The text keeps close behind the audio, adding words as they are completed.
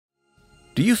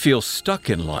Do you feel stuck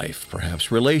in life, perhaps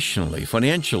relationally,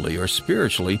 financially, or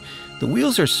spiritually? The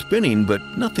wheels are spinning, but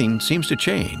nothing seems to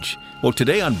change. Well,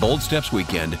 today on Bold Steps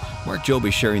Weekend, Mark Jobe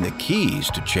is sharing the keys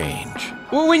to change.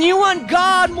 Well, when you want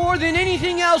God more than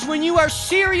anything else, when you are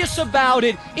serious about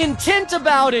it, intent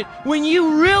about it, when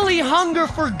you really hunger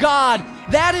for God,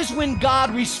 that is when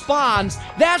God responds.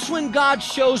 That's when God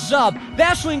shows up.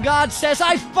 That's when God says,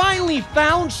 I finally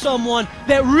found someone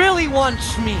that really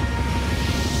wants me.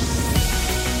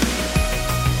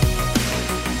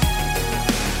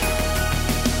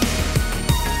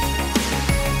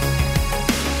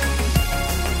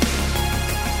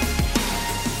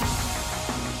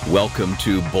 Welcome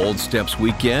to Bold Steps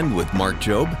Weekend with Mark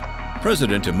Jobe,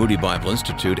 President of Moody Bible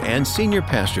Institute and Senior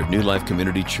Pastor of New Life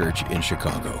Community Church in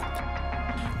Chicago.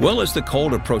 Well, as the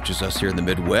cold approaches us here in the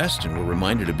Midwest and we're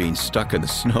reminded of being stuck in the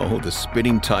snow, the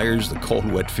spinning tires, the cold,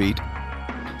 wet feet,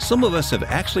 some of us have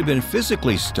actually been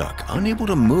physically stuck, unable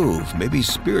to move, maybe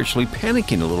spiritually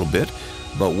panicking a little bit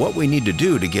about what we need to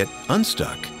do to get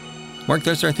unstuck. Mark,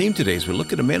 that's our theme today as we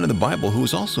look at a man in the Bible who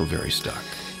was also very stuck.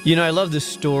 You know, I love this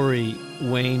story,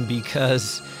 Wayne,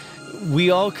 because we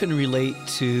all can relate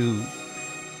to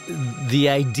the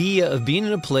idea of being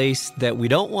in a place that we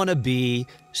don't want to be,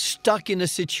 stuck in a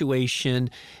situation,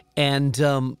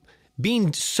 and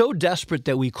being so desperate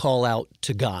that we call out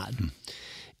to God.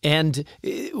 And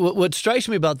what strikes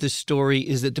me about this story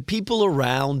is that the people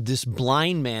around this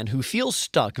blind man who feels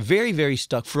stuck, very, very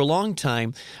stuck for a long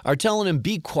time, are telling him,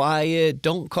 be quiet,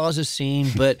 don't cause a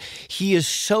scene. But he is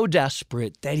so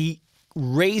desperate that he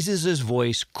raises his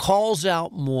voice, calls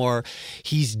out more.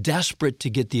 He's desperate to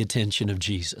get the attention of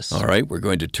Jesus. All right, we're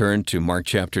going to turn to Mark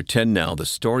chapter 10 now. The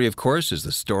story, of course, is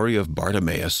the story of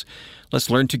Bartimaeus.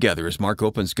 Let's learn together as Mark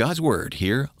opens God's Word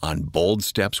here on Bold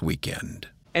Steps Weekend.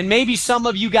 And maybe some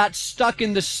of you got stuck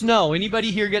in the snow.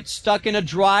 Anybody here get stuck in a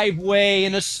driveway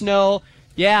in the snow?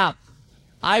 Yeah.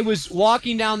 I was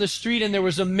walking down the street and there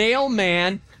was a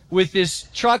mailman with this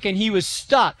truck and he was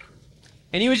stuck.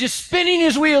 And he was just spinning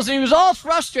his wheels and he was all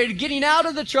frustrated getting out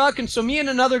of the truck. And so me and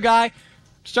another guy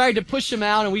started to push him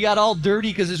out and we got all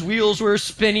dirty because his wheels were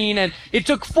spinning. And it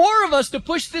took 4 of us to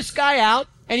push this guy out.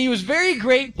 And he was very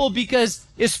grateful because,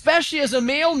 especially as a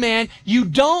mailman, you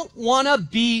don't want to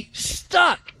be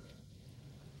stuck.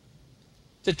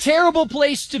 It's a terrible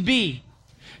place to be.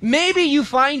 Maybe you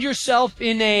find yourself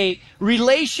in a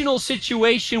relational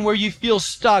situation where you feel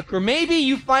stuck, or maybe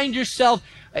you find yourself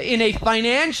in a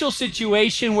financial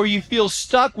situation where you feel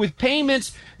stuck with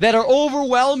payments that are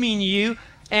overwhelming you,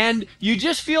 and you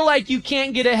just feel like you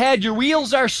can't get ahead. Your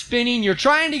wheels are spinning, you're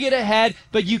trying to get ahead,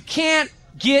 but you can't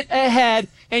get ahead.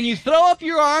 And you throw up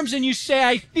your arms and you say,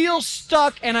 I feel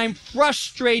stuck and I'm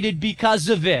frustrated because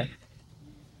of it.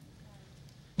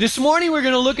 This morning we're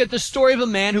going to look at the story of a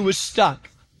man who was stuck.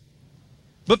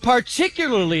 But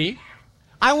particularly,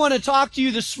 I want to talk to you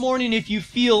this morning if you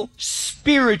feel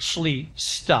spiritually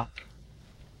stuck.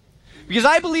 Because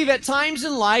I believe at times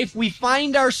in life we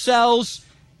find ourselves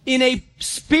in a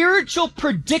spiritual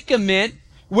predicament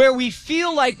where we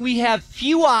feel like we have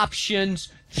few options,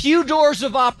 few doors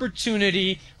of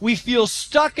opportunity. We feel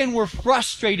stuck and we're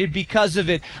frustrated because of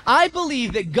it. I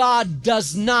believe that God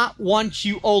does not want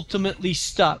you ultimately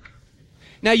stuck.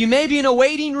 Now, you may be in a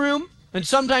waiting room, and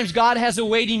sometimes God has a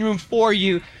waiting room for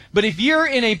you. But if you're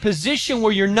in a position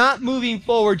where you're not moving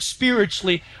forward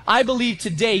spiritually, I believe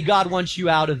today God wants you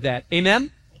out of that.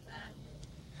 Amen?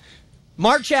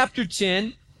 Mark chapter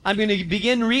 10, I'm going to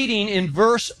begin reading in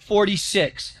verse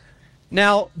 46.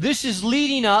 Now, this is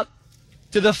leading up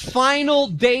to the final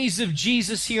days of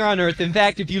Jesus here on earth. In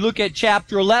fact, if you look at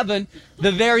chapter 11,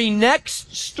 the very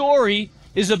next story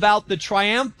is about the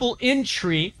triumphal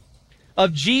entry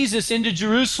of Jesus into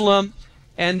Jerusalem.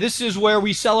 And this is where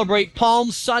we celebrate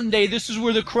Palm Sunday. This is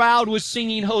where the crowd was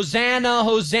singing, Hosanna,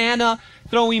 Hosanna,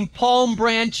 throwing palm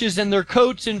branches and their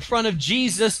coats in front of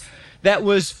Jesus that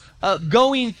was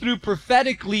going through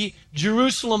prophetically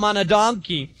Jerusalem on a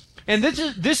donkey. And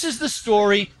this is the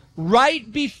story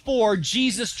right before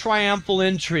Jesus' triumphal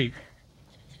entry.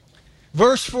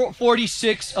 Verse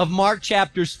 46 of Mark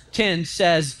chapter 10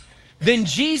 says, Then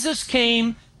Jesus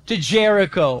came to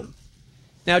Jericho.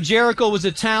 Now, Jericho was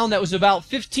a town that was about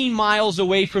 15 miles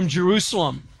away from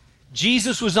Jerusalem.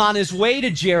 Jesus was on his way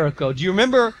to Jericho. Do you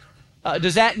remember,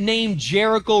 does that name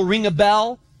Jericho ring a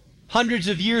bell? Hundreds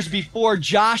of years before,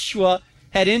 Joshua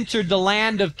had entered the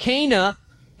land of Canaan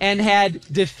and had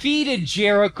defeated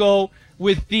Jericho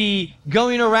with the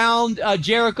going around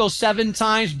Jericho 7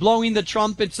 times, blowing the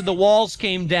trumpets, and the walls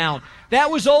came down. That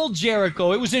was old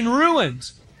Jericho. It was in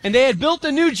ruins. And they had built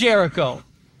a new Jericho.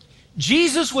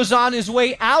 Jesus was on his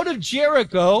way out of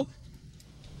Jericho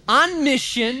on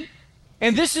mission,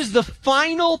 and this is the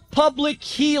final public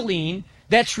healing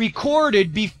that's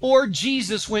recorded before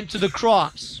Jesus went to the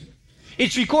cross.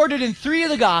 It's recorded in 3 of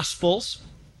the Gospels.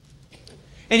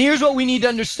 And here's what we need to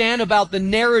understand about the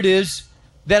narratives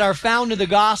that are found in the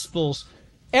Gospels.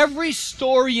 Every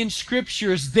story in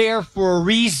Scripture is there for a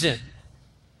reason.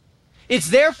 It's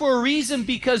there for a reason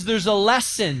because there's a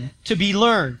lesson to be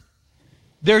learned.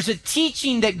 There's a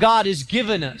teaching that God has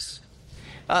given us.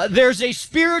 There's a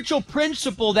spiritual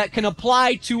principle that can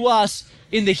apply to us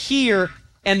in the here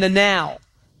and the now.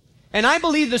 And I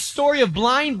believe the story of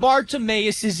blind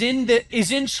Bartimaeus is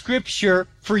in Scripture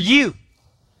for you.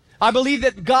 I believe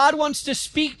that God wants to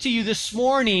speak to you this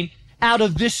morning out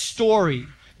of this story.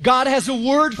 God has a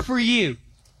word for you.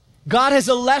 God has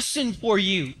a lesson for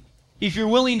you, if you're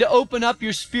willing to open up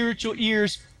your spiritual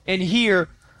ears and hear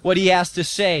what he has to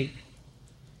say.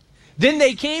 Then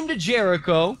they came to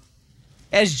Jericho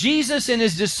as Jesus and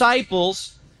his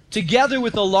disciples, together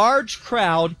with a large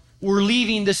crowd, were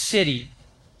leaving the city.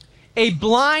 A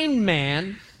blind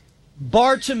man,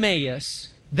 Bartimaeus,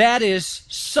 that is,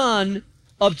 son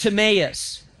of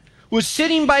Timaeus, was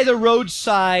sitting by the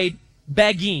roadside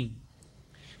begging.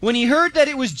 When he heard that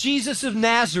it was Jesus of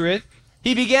Nazareth,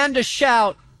 he began to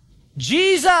shout,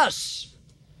 "Jesus,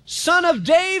 Son of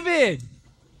David,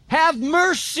 have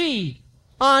mercy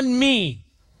on me."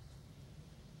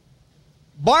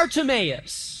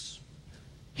 Bartimaeus,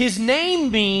 his name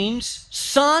means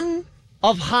son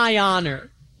of high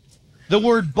honor. The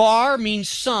word bar means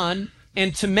son,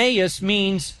 and Timaeus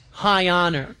means high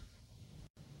honor.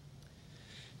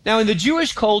 Now, in the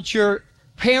Jewish culture,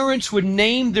 parents would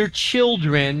name their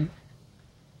children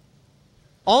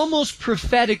almost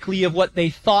prophetically of what they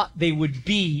thought they would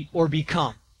be or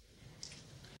become.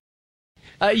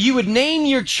 You would name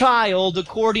your child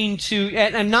according to,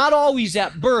 and not always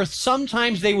at birth,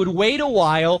 sometimes they would wait a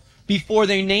while before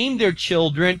they named their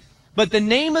children, but the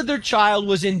name of their child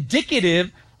was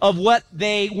indicative of what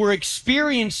they were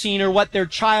experiencing or what their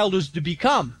child was to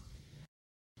become.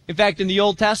 In fact, in the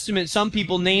Old Testament, some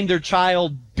people named their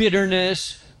child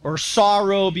bitterness or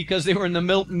sorrow because they were in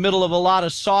the middle of a lot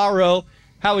of sorrow.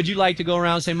 How would you like to go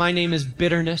around and say, "My name is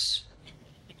bitterness"?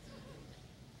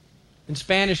 In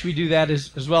Spanish, we do that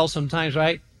as well sometimes,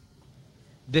 right?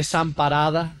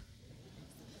 Desamparada.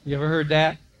 You ever heard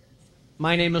that?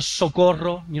 My name is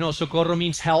Socorro. You know, Socorro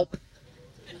means help.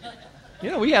 You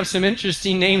know, we have some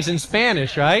interesting names in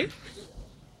Spanish, right?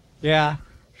 Yeah.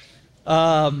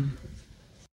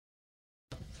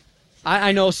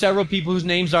 I know several people whose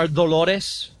names are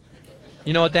Dolores.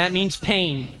 You know what that means?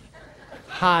 Pain.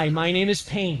 Hi, my name is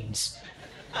Pains.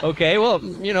 Okay, well,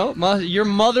 you know, your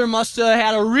mother must have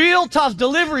had a real tough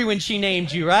delivery when she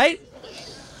named you, right?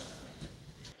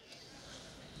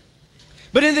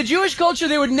 But in the Jewish culture,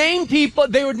 they would name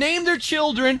their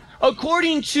children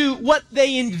according to what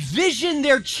they envisioned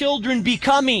their children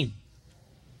becoming.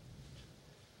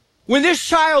 When this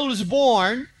child was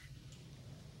born,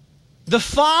 the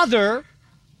father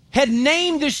had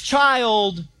named this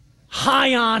child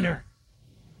High Honor.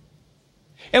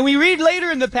 And we read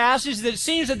later in the passage that it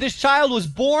seems that this child was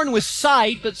born with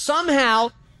sight, but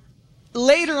somehow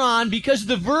later on, because of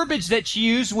the verbiage that's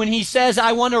used when he says,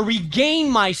 "I want to regain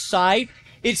my sight,"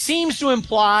 it seems to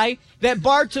imply that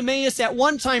Bartimaeus at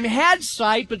one time had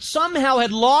sight, but somehow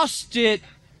had lost it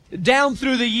down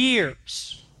through the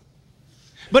years.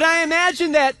 But I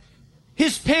imagine that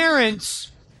his parents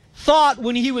thought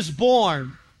when he was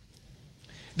born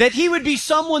that he would be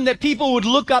someone that people would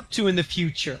look up to in the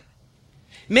future.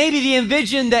 Maybe they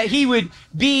envisioned that he would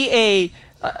be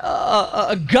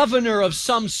a governor of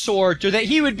some sort, or that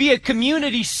he would be a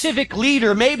community civic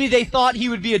leader. Maybe they thought he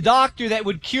would be a doctor that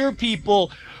would cure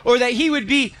people, or that he would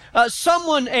be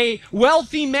a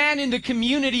wealthy man in the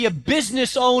community, a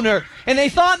business owner. And they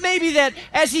thought maybe that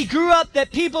as he grew up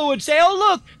that people would say, "Oh,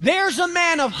 look, there's a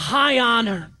man of high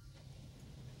honor."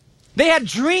 They had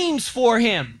dreams for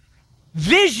him,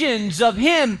 visions of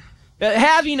him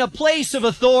having a place of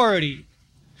authority.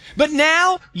 But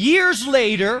now, years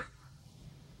later,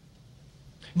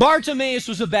 Bartimaeus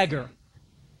was a beggar.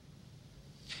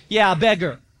 Yeah, a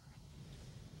beggar.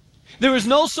 There was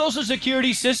no social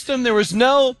security system. There was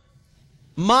no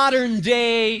modern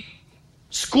day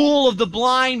school of the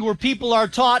blind where people are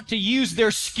taught to use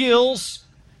their skills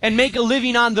and make a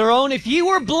living on their own. If you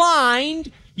were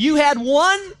blind, you had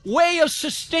one way of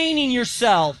sustaining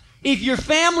yourself. If your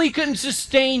family couldn't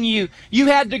sustain you, you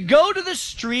had to go to the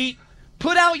street,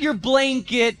 put out your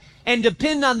blanket, and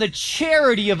depend on the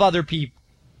charity of other people.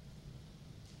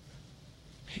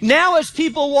 Now as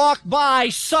people walk by,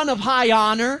 son of high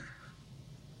honor,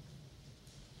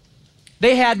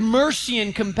 They had mercy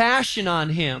and compassion on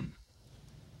him.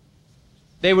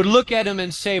 They would look at him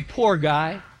and say, poor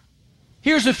guy,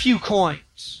 here's a few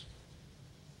coins.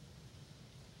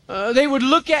 They would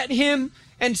look at him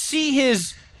and see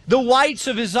the whites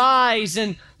of his eyes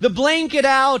and the blanket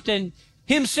out and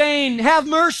him saying, have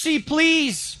mercy,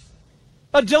 please.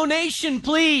 A donation,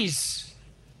 please.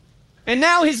 And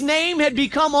now his name had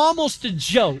become almost a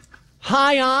joke.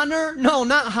 High honor? No,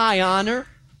 not high honor.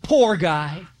 Poor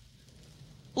guy.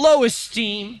 Low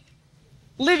esteem.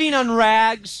 Living on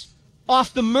rags.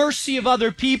 Off the mercy of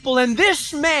other people. And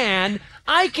this man,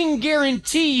 I can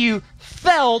guarantee you,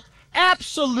 felt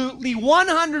absolutely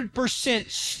 100%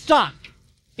 stuck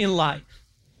in life.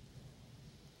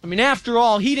 I mean, after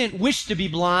all, he didn't wish to be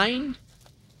blind.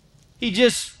 He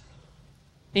just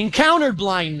encountered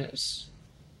blindness.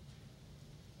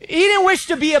 He didn't wish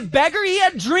to be a beggar. He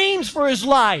had dreams for his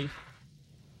life,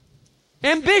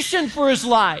 ambition for his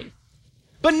life.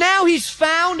 But now he's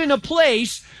found in a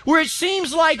place where it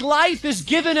seems like life has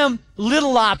given him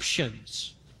little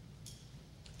options,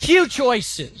 few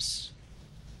choices.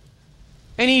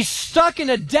 And he's stuck in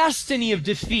a destiny of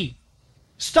defeat,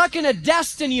 stuck in a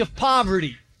destiny of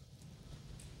poverty,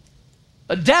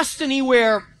 a destiny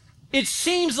where it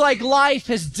seems like life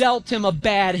has dealt him a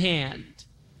bad hand.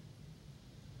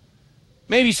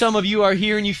 Maybe some of you are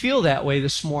here and you feel that way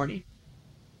this morning.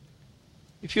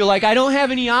 You feel like, I don't have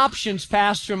any options,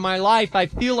 Pastor, in my life. I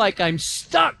feel like I'm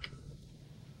stuck.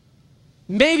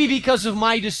 Maybe because of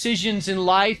my decisions in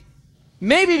life.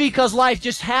 Maybe because life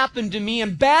just happened to me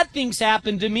and bad things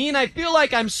happened to me and I feel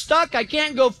like I'm stuck. I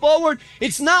can't go forward.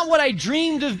 It's not what I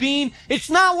dreamed of being. It's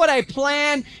not what I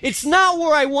planned. It's not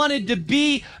where I wanted to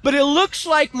be. But it looks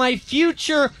like my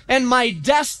future and my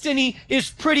destiny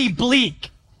is pretty bleak.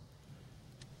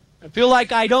 I feel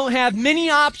like I don't have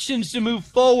many options to move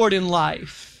forward in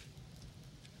life.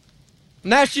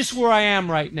 And that's just where I am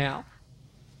right now.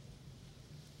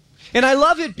 And I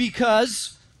love it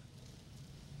because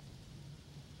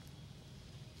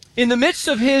in the midst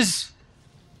of his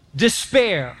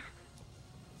despair,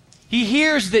 he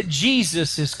hears that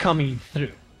Jesus is coming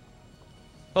through.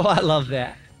 Oh, I love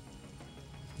that.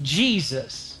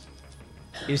 Jesus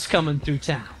is coming through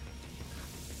town.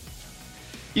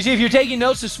 You see, if you're taking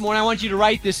notes this morning, I want you to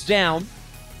write this down,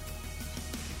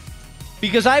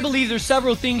 because I believe there's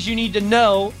several things you need to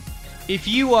know if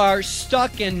you are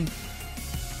stuck and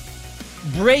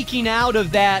breaking out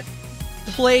of that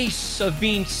place of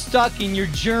being stuck in your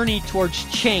journey towards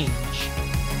change.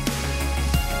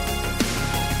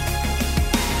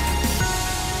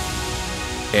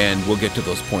 And we'll get to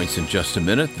those points in just a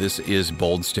minute. This is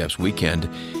Bold Steps Weekend.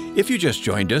 If you just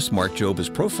joined us, Mark Jobe is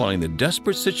profiling the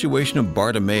desperate situation of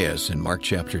Bartimaeus in Mark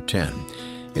chapter 10.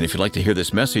 And if you'd like to hear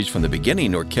this message from the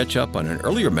beginning or catch up on an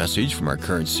earlier message from our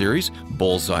current series,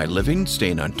 Bullseye Living,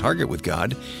 Staying on Target with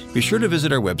God, be sure to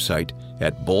visit our website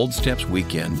at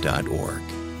boldstepsweekend.org.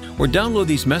 Or download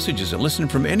these messages and listen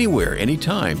from anywhere,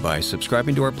 anytime by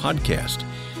subscribing to our podcast.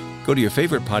 Go to your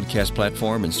favorite podcast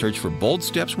platform and search for Bold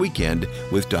Steps Weekend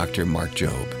with Dr. Mark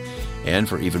Jobe. And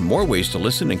for even more ways to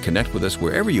listen and connect with us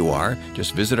wherever you are,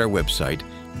 just visit our website,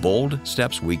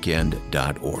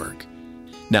 boldstepsweekend.org.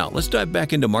 Now, let's dive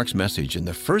back into Mark's message and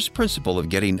the first principle of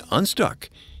getting unstuck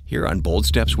here on Bold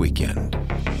Steps Weekend.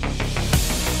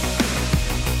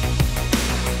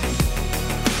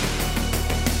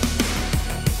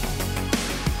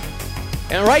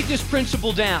 And write this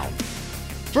principle down.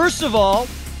 First of all,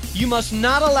 you must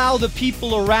not allow the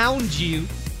people around you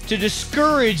to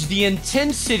discourage the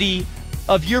intensity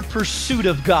of your pursuit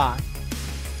of God.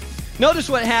 Notice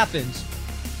what happens.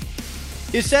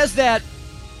 It says that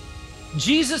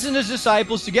Jesus and his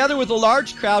disciples, together with a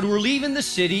large crowd, were leaving the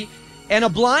city, and a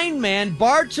blind man,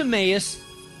 Bartimaeus,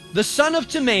 the son of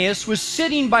Timaeus, was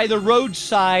sitting by the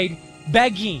roadside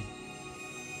begging.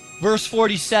 Verse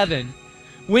 47,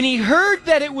 when he heard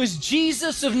that it was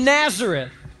Jesus of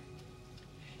Nazareth,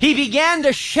 he began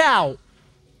to shout,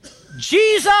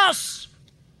 Jesus,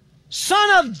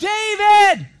 Son of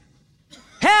David,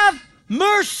 have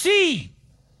mercy.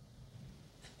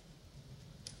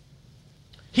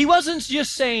 He wasn't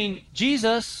just saying,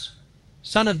 Jesus,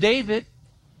 Son of David,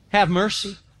 have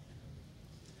mercy.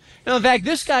 Now, in fact,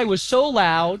 this guy was so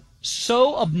loud,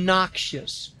 so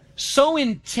obnoxious, so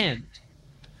intent,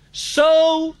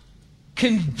 so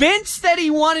convinced that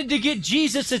he wanted to get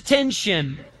Jesus'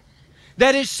 attention,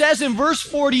 that it says in verse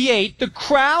 48, the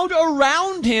crowd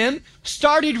around him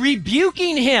started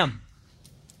rebuking him.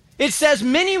 It says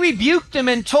many rebuked him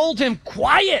and told him,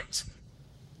 quiet.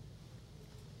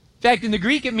 In fact, in the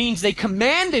Greek, it means they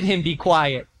commanded him be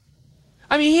quiet.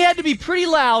 I mean, he had to be pretty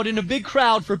loud in a big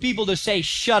crowd for people to say,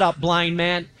 "Shut up, blind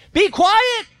man. Be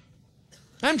quiet.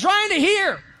 I'm trying to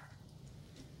hear."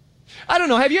 I don't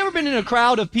know. Have you ever been in a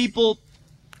crowd of people,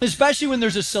 especially when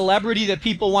there's a celebrity that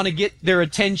people want to get their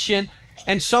attention,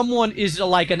 and someone is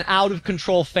like an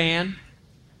out-of-control fan?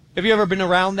 Have you ever been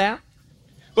around that?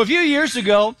 Well, a few years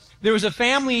ago, there was a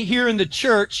family here in the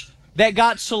church that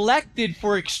got selected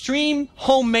for Extreme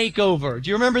Home Makeover. Do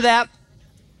you remember that?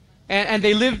 And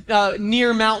they lived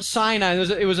near Mount Sinai.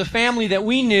 It was a family that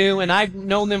we knew, and I've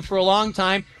known them for a long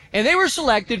time. And they were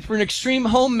selected for an extreme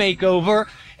home makeover.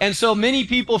 And so many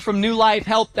people from New Life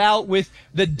helped out with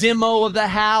the demo of the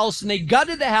house. And they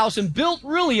gutted the house and built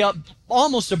really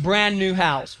almost a brand new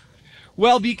house.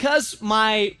 Well, because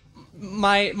my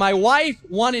wife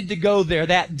wanted to go there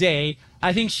that day,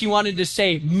 I think she wanted to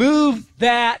say, "Move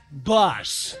that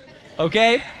bus."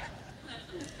 Okay?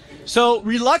 So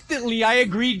reluctantly, I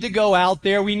agreed to go out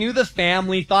there. We knew the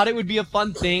family, thought it would be a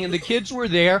fun thing, and the kids were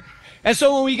there. And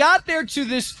so when we got there to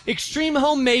this extreme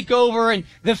home makeover, and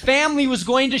the family was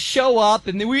going to show up,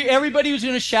 and everybody was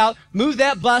going to shout, "Move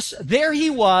that bus," there he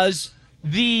was,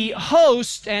 the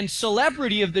host and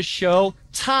celebrity of the show,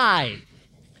 Ty.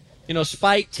 You know,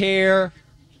 spiked hair,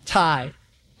 Ty.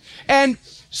 And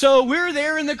so we're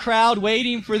there in the crowd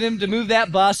waiting for them to move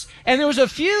that bus, and there was a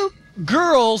few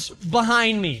girls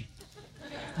behind me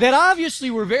that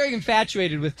obviously were very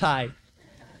infatuated with Ty.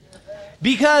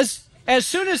 Because as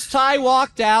soon as Ty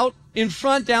walked out in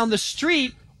front down the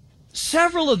street,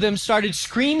 several of them started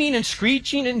screaming and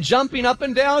screeching and jumping up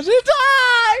and down.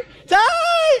 "Ty!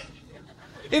 Ty!"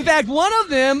 In fact, one of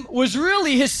them was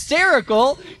really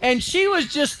hysterical, and she was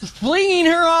just flinging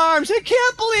her arms. "I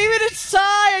can't believe it, it's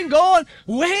Ty," and going,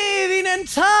 waving and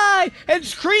Ty, and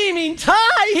screaming,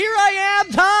 "Ty, here I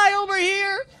am, Ty, over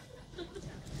here."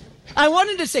 I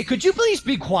wanted to say, "Could you please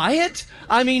be quiet?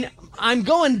 I mean, I'm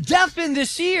going deaf in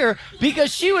this ear,"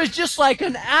 because she was just like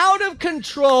an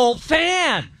out-of-control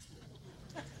fan.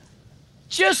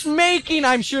 Just making,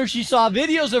 I'm sure if she saw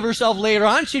videos of herself later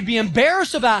on, she'd be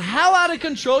embarrassed about how out of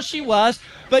control she was,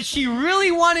 but she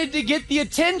really wanted to get the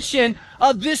attention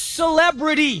of this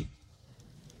celebrity.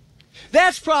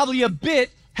 That's probably a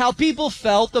bit how people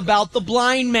felt about the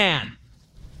blind man.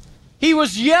 He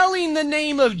was yelling the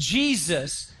name of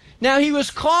Jesus. Now, he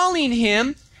was calling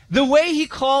him. The way he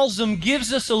calls him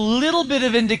gives us a little bit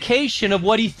of indication of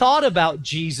what he thought about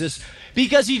Jesus,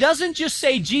 because he doesn't just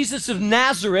say Jesus of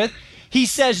Nazareth. He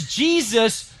says,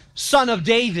 "Jesus, son of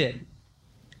David."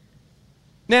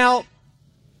 Now,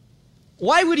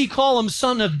 why would he call him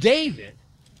son of David?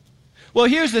 Well,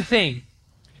 here's the thing.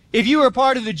 If you were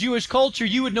part of the Jewish culture,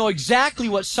 you would know exactly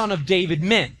what son of David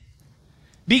meant.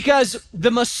 Because the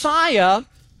Messiah,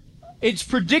 it's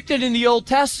predicted in the Old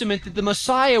Testament that the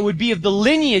Messiah would be of the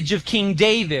lineage of King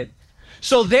David.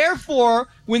 So therefore,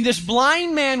 when this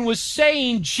blind man was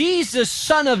saying, "Jesus,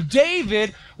 son of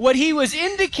David," what he was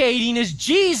indicating is,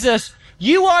 "Jesus,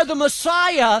 you are the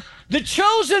Messiah, the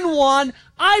chosen one.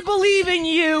 I believe in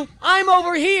you. I'm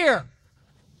over here."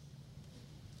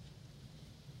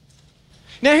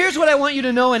 Now, here's what I want you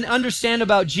to know and understand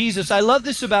about Jesus. I love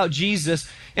this about Jesus,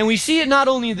 and we see it not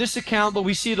only in this account, but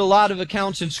we see it a lot of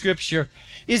accounts in Scripture,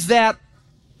 is that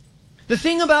the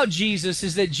thing about Jesus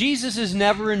is that Jesus is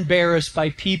never embarrassed by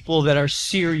people that are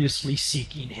seriously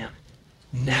seeking him.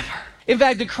 Never. In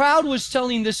fact, the crowd was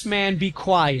telling this man, "Be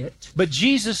quiet," but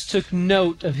Jesus took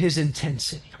note of his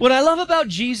intensity. What I love about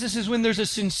Jesus is when there's a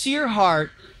sincere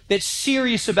heart that's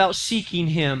serious about seeking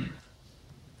him.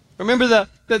 Remember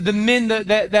the men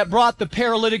that brought the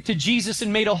paralytic to Jesus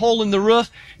and made a hole in the roof?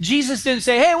 Jesus didn't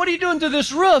say, "Hey, what are you doing to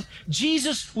this roof?"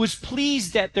 Jesus was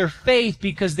pleased at their faith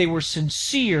because they were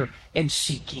sincere and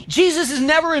seeking. Jesus is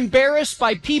never embarrassed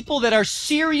by people that are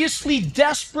seriously,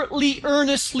 desperately,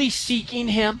 earnestly seeking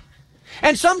him.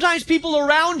 And sometimes people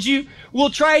around you will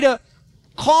try to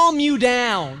calm you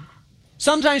down.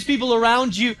 Sometimes people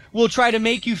around you will try to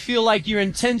make you feel like your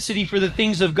intensity for the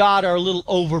things of God are a little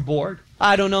overboard.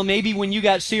 I don't know, maybe when you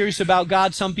got serious about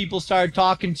God, some people started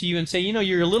talking to you and say, "You know,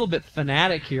 you're a little bit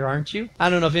fanatic here, aren't you?" I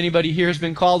don't know if anybody here has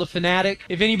been called a fanatic.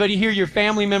 If anybody here, your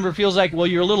family member feels like, "Well,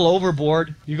 you're a little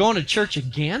overboard. You're going to church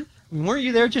again? I mean, weren't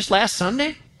you there just last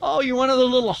Sunday? Oh, you're one of the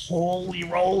little holy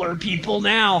roller people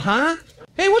now, huh?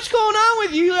 Hey, what's going on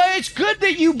with you? It's good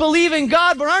that you believe in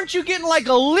God, but aren't you getting like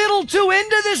a little too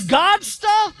into this God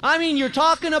stuff? I mean, you're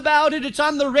talking about it. It's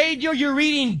on the radio. You're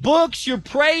reading books. You're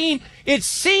praying. It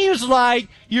seems like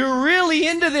you're really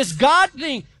into this God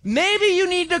thing. Maybe you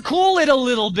need to cool it a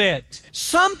little bit."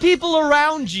 Some people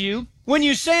around you When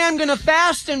you say, I'm going to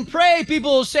fast and pray,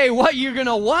 people will say, what, you're going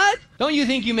to what? Don't you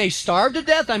think you may starve to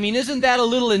death? I mean, isn't that a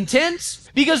little intense?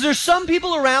 Because there's some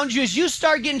people around you, as you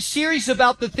start getting serious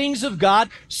about the things of God,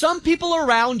 some people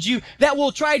around you that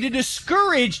will try to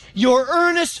discourage your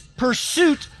earnest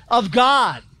pursuit of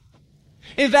God.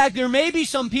 In fact, there may be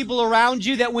some people around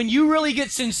you that when you really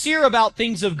get sincere about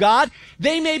things of God,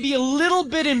 they may be a little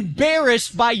bit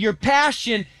embarrassed by your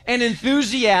passion and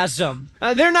enthusiasm.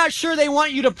 They're not sure they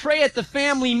want you to pray at the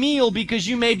family meal because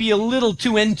you may be a little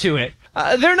too into it.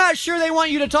 They're not sure they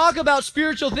want you to talk about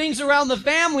spiritual things around the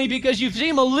family because you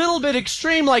seem a little bit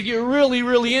extreme, like you're really,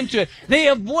 really into it. They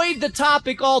avoid the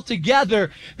topic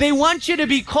altogether. They want you to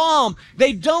be calm.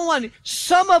 They don't want...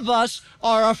 Some of us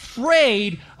are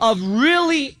afraid of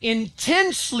really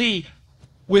intensely,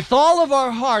 with all of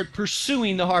our heart,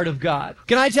 pursuing the heart of God.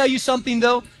 Can I tell you something,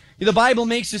 though? The Bible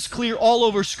makes this clear all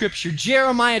over Scripture.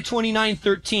 Jeremiah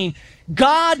 29:13.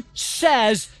 God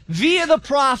says via the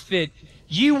prophet,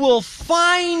 you will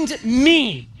find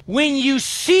me when you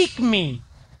seek me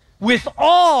with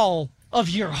all of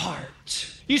your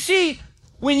heart. You see,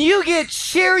 when you get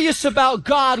serious about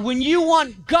God, when you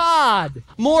want God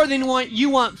more than you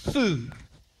want food,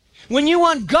 when you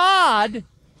want God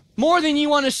more than you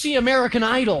want to see American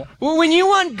Idol, when you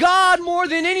want God more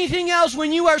than anything else,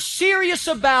 when you are serious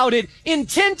about it,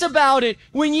 intent about it,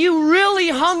 when you really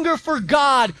hunger for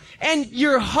God and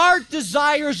your heart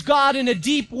desires God in a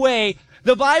deep way,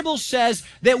 the Bible says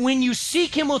that when you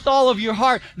seek Him with all of your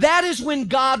heart, that is when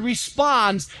God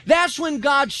responds. That's when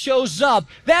God shows up.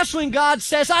 That's when God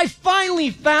says, I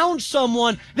finally found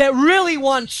someone that really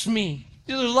wants me.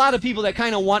 There's a lot of people that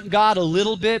kind of want God a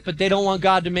little bit, but they don't want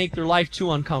God to make their life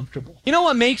too uncomfortable. You know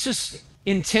what makes us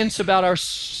intense about our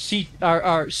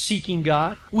seeking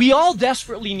God? We all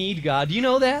desperately need God. Do you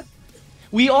know that?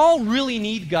 We all really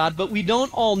need God, but we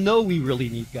don't all know we really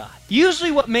need God.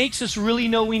 Usually what makes us really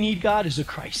know we need God is a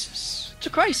crisis. It's a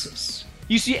crisis.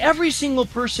 You see, every single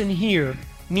person here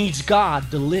needs God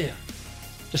to live,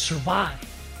 to survive,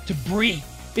 to breathe.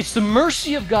 It's the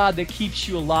mercy of God that keeps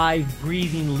you alive,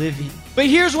 breathing, living. But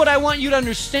here's what I want you to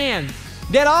understand,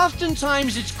 that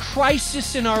oftentimes it's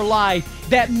crisis in our life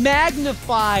that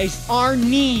magnifies our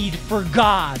need for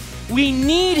God. We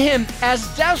need Him as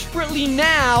desperately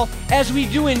now as we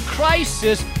do in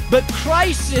crisis, but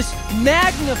crisis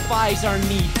magnifies our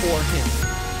need for Him.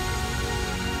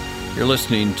 You're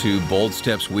listening to Bold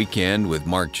Steps Weekend with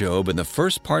Mark Jobe and the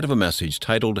first part of a message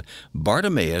titled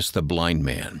Bartimaeus the Blind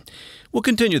Man. We'll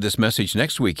continue this message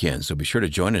next weekend, so be sure to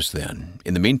join us then.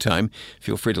 In the meantime,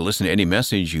 feel free to listen to any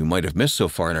message you might have missed so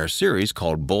far in our series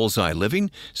called Bullseye Living,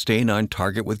 Staying on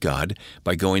Target with God,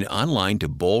 by going online to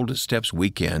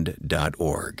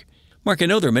boldstepsweekend.org. Mark, I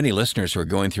know there are many listeners who are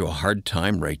going through a hard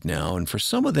time right now, and for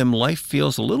some of them, life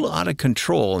feels a little out of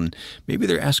control, and maybe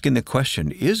they're asking the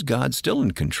question, is God still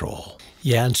in control?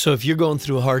 Yeah, and so if you're going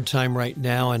through a hard time right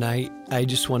now, and I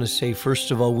just want to say,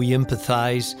 first of all, we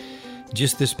empathize.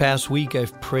 Just this past week,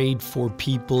 I've prayed for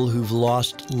people who've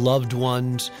lost loved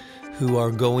ones, who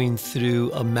are going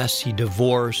through a messy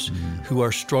divorce, who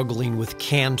are struggling with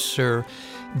cancer.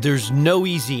 There's no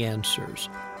easy answers.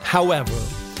 However,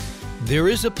 there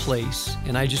is a place,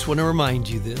 and I just want to remind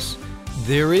you this,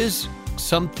 there is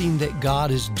something that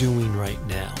God is doing right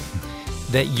now,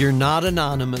 that you're not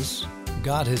anonymous.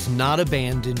 God has not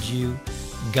abandoned you.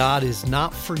 God has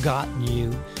not forgotten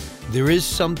you. There is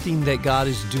something that God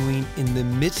is doing in the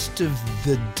midst of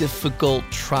the difficult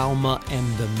trauma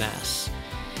and the mess.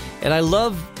 And I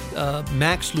love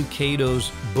Max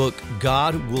Lucado's book,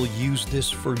 God Will Use This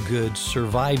for Good,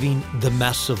 Surviving the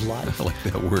Mess of Life. I like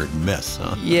that word, mess,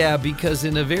 huh? Yeah, because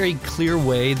in a very clear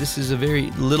way, this is a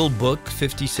very little book,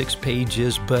 56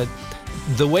 pages, but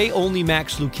the way only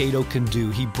Max Lucado can do,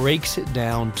 he breaks it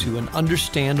down to an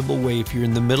understandable way if you're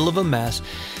in the middle of a mess,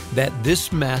 that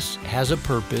this mess has a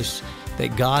purpose,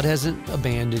 that God hasn't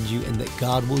abandoned you, and that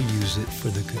God will use it for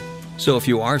the good. So if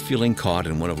you are feeling caught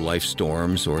in one of life's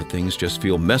storms or things just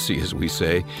feel messy, as we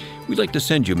say, we'd like to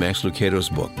send you Max Lucado's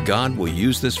book, God Will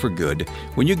Use This for Good,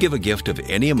 when you give a gift of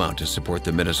any amount to support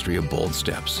the ministry of Bold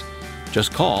Steps.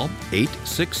 Just call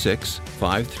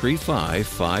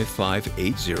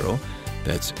 866-535-5580.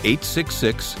 That's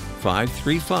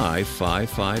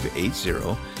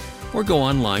 866-535-5580. Or go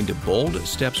online to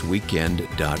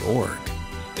boldstepsweekend.org.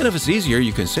 And if it's easier,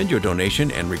 you can send your donation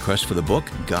and request for the book,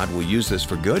 God Will Use This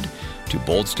for Good, to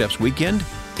Bold Steps Weekend,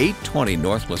 820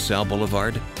 North LaSalle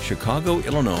Boulevard, Chicago,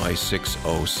 Illinois,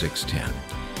 60610.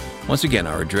 Once again,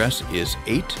 our address is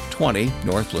 820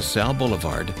 North LaSalle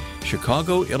Boulevard,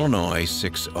 Chicago, Illinois,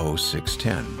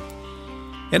 60610.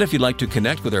 And if you'd like to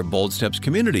connect with our Bold Steps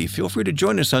community, feel free to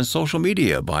join us on social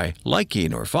media by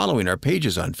liking or following our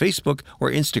pages on Facebook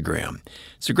or Instagram.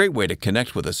 It's a great way to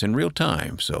connect with us in real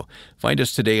time, so find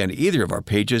us today on either of our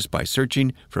pages by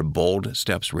searching for Bold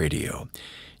Steps Radio.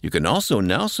 You can also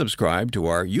now subscribe to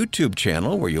our YouTube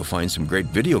channel, where you'll find some great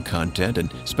video content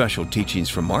and special teachings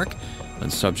from Mark on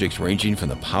subjects ranging from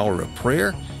the power of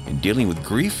prayer and dealing with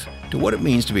grief to what it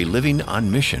means to be living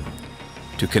on mission.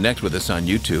 To connect with us on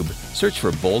YouTube, search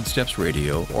for Bold Steps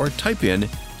Radio or type in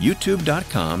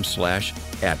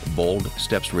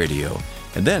youtube.com/@BoldStepsRadio,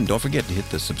 and then don't forget to hit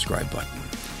the subscribe button.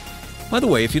 By the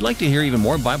way, if you'd like to hear even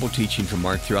more Bible teaching from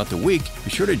Mark throughout the week,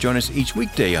 be sure to join us each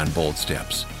weekday on Bold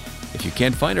Steps. If you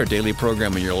can't find our daily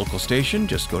program on your local station,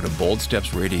 just go to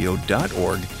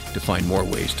boldstepsradio.org to find more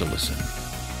ways to listen.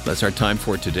 That's our time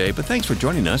for today, but thanks for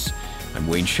joining us. I'm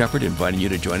Wayne Shepherd, inviting you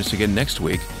to join us again next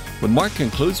week when Mark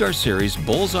concludes our series,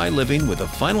 Bullseye Living, with the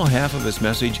final half of his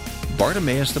message,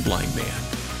 Bartimaeus the Blind Man.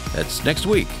 That's next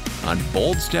week on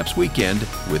Bold Steps Weekend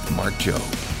with Mark Jobe.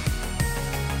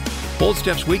 Bold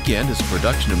Steps Weekend is a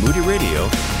production of Moody Radio,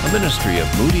 a ministry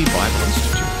of Moody Bible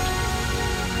Institute.